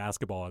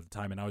 #basketball at the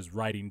time, and I was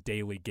writing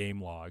daily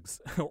game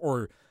logs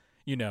or,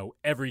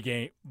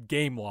 every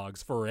game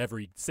logs for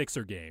every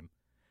Sixer game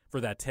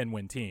for that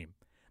 10-win team.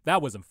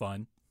 That wasn't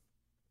fun.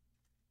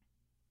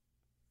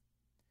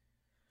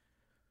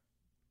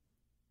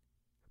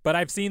 But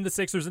I've seen the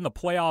Sixers in the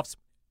playoffs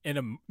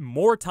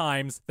more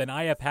times than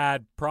I have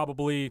had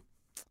probably,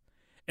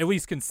 at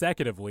least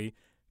consecutively,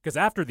 because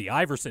after the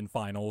Iverson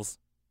finals,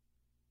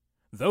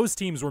 those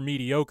teams were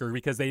mediocre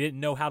because they didn't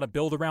know how to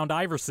build around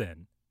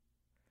Iverson.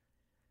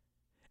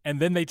 And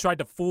then they tried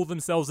to fool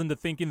themselves into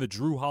thinking the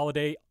Drew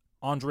Holiday,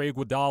 Andre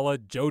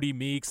Iguodala, Jody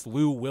Meeks,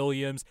 Lou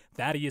Williams,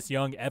 Thaddeus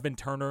Young, Evan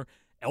Turner,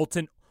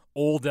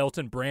 old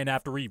Elton Brand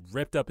after he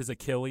ripped up his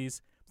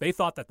Achilles. They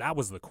thought that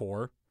was the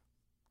core.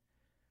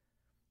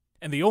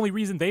 And the only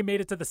reason they made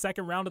it to the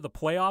second round of the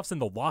playoffs in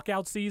the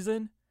lockout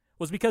season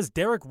was because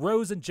Derrick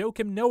Rose and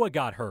Joakim Noah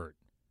got hurt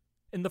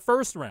in the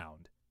first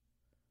round.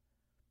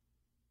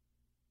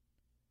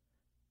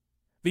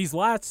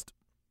 The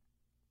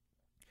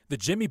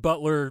Jimmy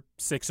Butler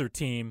Sixer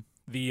team,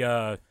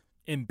 the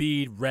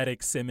Embiid,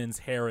 Redick, Simmons,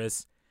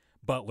 Harris,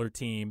 Butler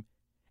team,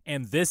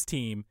 and this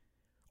team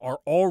are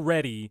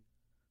already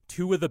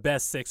 2 of the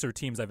best Sixer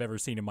teams I've ever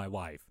seen in my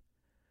life.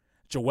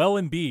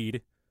 Joel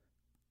Embiid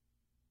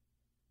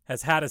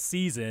has had a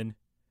season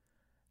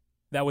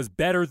that was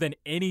better than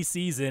any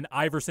season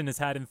Iverson has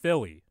had in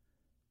Philly,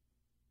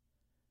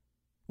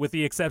 with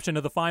the exception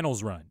of the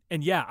finals run.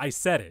 And yeah, I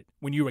said it.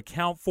 When you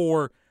account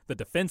for the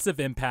defensive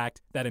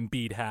impact that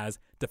Embiid has,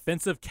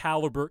 defensive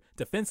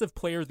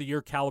player of the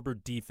year caliber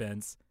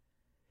defense,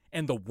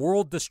 and the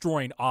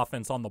world-destroying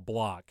offense on the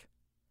block,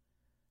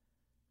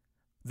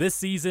 this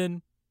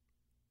season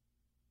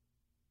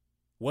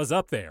was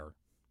up there.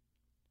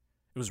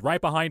 It was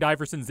right behind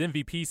Iverson's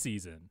MVP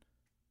season.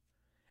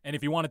 And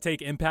if you want to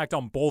take impact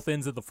on both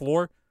ends of the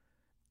floor,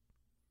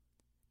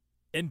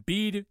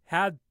 Embiid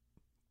had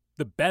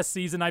the best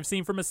season I've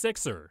seen from a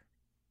Sixer.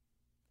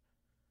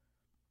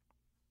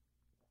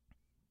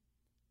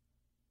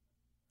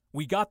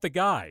 We got the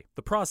guy.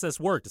 The process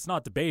worked. It's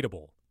not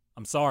debatable.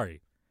 I'm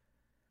sorry.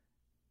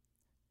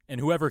 And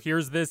whoever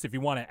hears this, if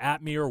you want to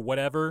at me or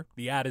whatever,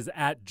 the at is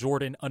at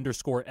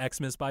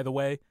Jordan_Xmas, by the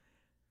way,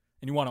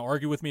 and you want to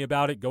argue with me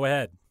about it, go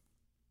ahead.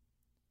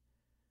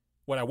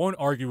 What I won't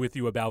argue with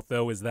you about,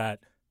 though, is that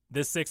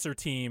this Sixer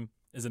team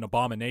is an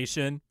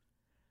abomination.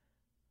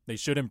 They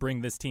shouldn't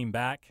bring this team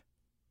back.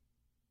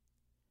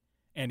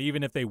 And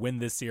even if they win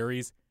this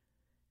series,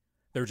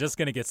 they're just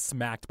going to get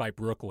smacked by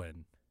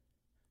Brooklyn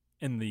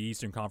in the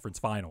Eastern Conference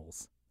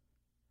Finals.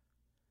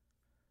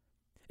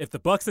 If the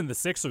Bucks and the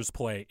Sixers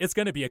play, it's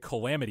going to be a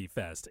calamity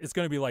fest. It's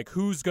going to be like,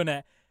 who's going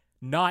to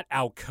not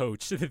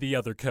outcoach the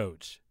other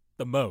coach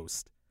the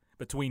most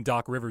between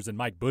Doc Rivers and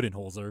Mike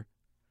Budenholzer,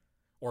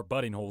 or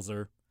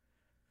Budenholzer.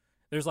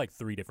 There's like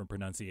 3 different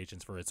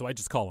pronunciations for it, so I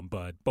just call him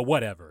Bud, but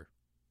whatever.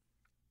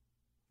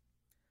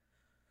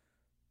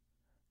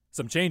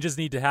 Some changes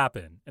need to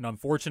happen, and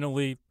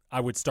unfortunately, I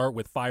would start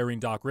with firing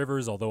Doc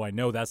Rivers, although I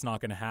know that's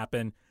not going to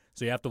happen.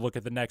 So you have to look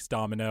at the next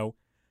domino.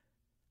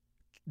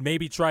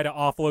 Maybe try to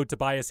offload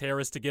Tobias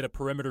Harris to get a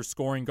perimeter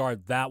scoring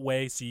guard that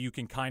way so you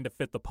can kind of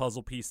fit the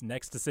puzzle piece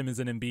next to Simmons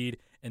and Embiid,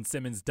 and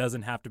Simmons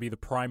doesn't have to be the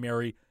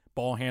primary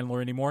ball handler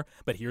anymore.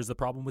 But here's the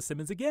problem with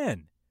Simmons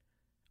again.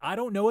 I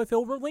don't know if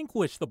he'll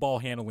relinquish the ball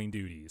handling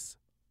duties.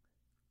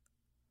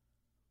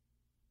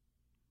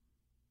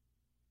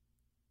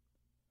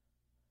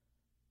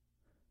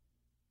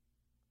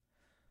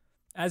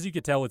 As you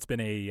can tell, it's been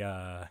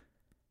a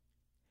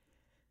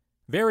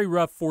very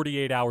rough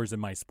 48 hours in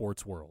my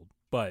sports world.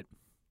 But,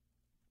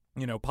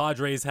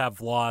 Padres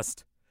have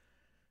lost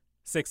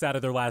 6 out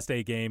of their last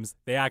 8 games.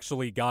 They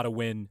actually got a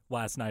win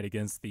last night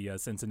against the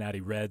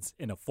Cincinnati Reds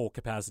in a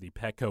full-capacity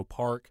Petco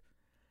Park.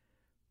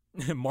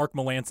 Mark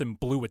Melancon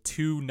blew a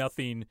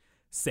 2-0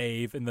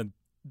 save in the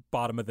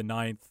bottom of the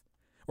 9th,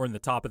 or in the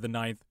top of the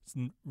 9th.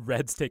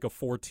 Reds take a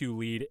 4-2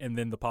 lead, and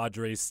then the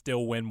Padres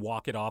still win,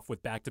 walk it off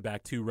with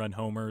back-to-back 2-run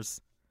homers.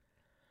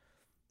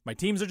 My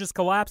teams are just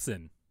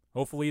collapsing.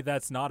 Hopefully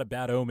that's not a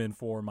bad omen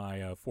for my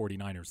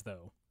 49ers,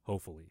 though.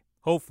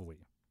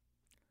 Hopefully.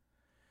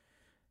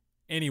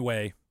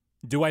 Anyway,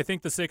 do I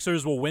think the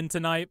Sixers will win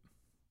tonight?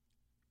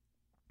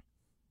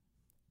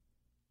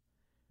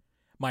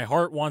 My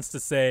heart wants to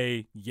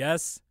say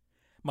yes.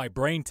 My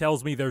brain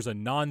tells me there's a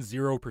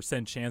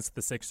non-0% chance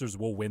the Sixers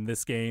will win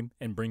this game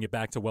and bring it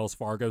back to Wells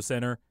Fargo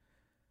Center.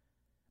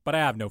 But I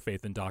have no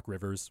faith in Doc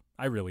Rivers.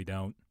 I really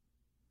don't.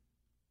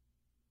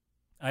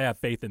 I have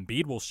faith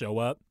Embiid will show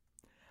up.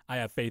 I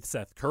have faith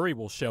Seth Curry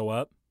will show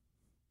up.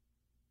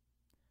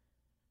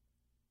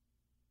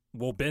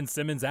 Will Ben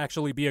Simmons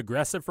actually be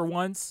aggressive for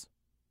once?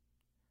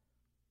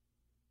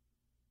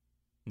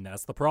 And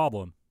that's the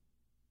problem.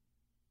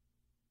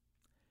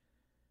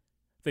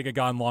 I think I've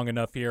gone long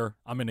enough here.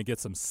 I'm going to get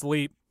some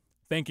sleep.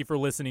 Thank you for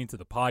listening to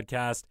the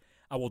podcast.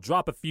 I will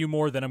drop a few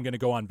more, then I'm going to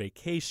go on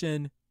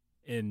vacation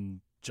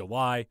in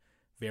July.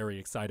 Very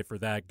excited for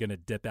that. Going to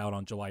dip out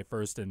on July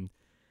 1st and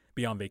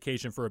be on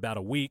vacation for about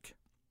a week.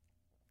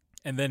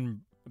 And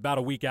then about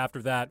a week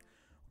after that,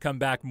 come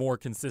back more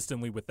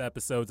consistently with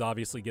episodes,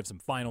 obviously give some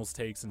finals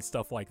takes and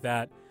stuff like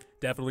that.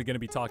 Definitely going to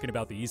be talking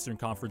about the Eastern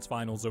Conference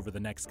Finals over the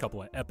next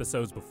couple of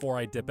episodes before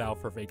I dip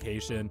out for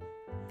vacation.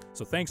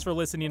 So thanks for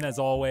listening as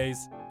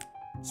always.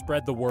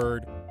 Spread the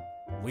word,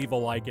 leave a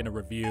like and a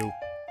review,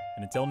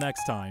 and until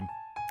next time,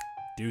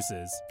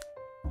 deuces,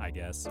 I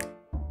guess.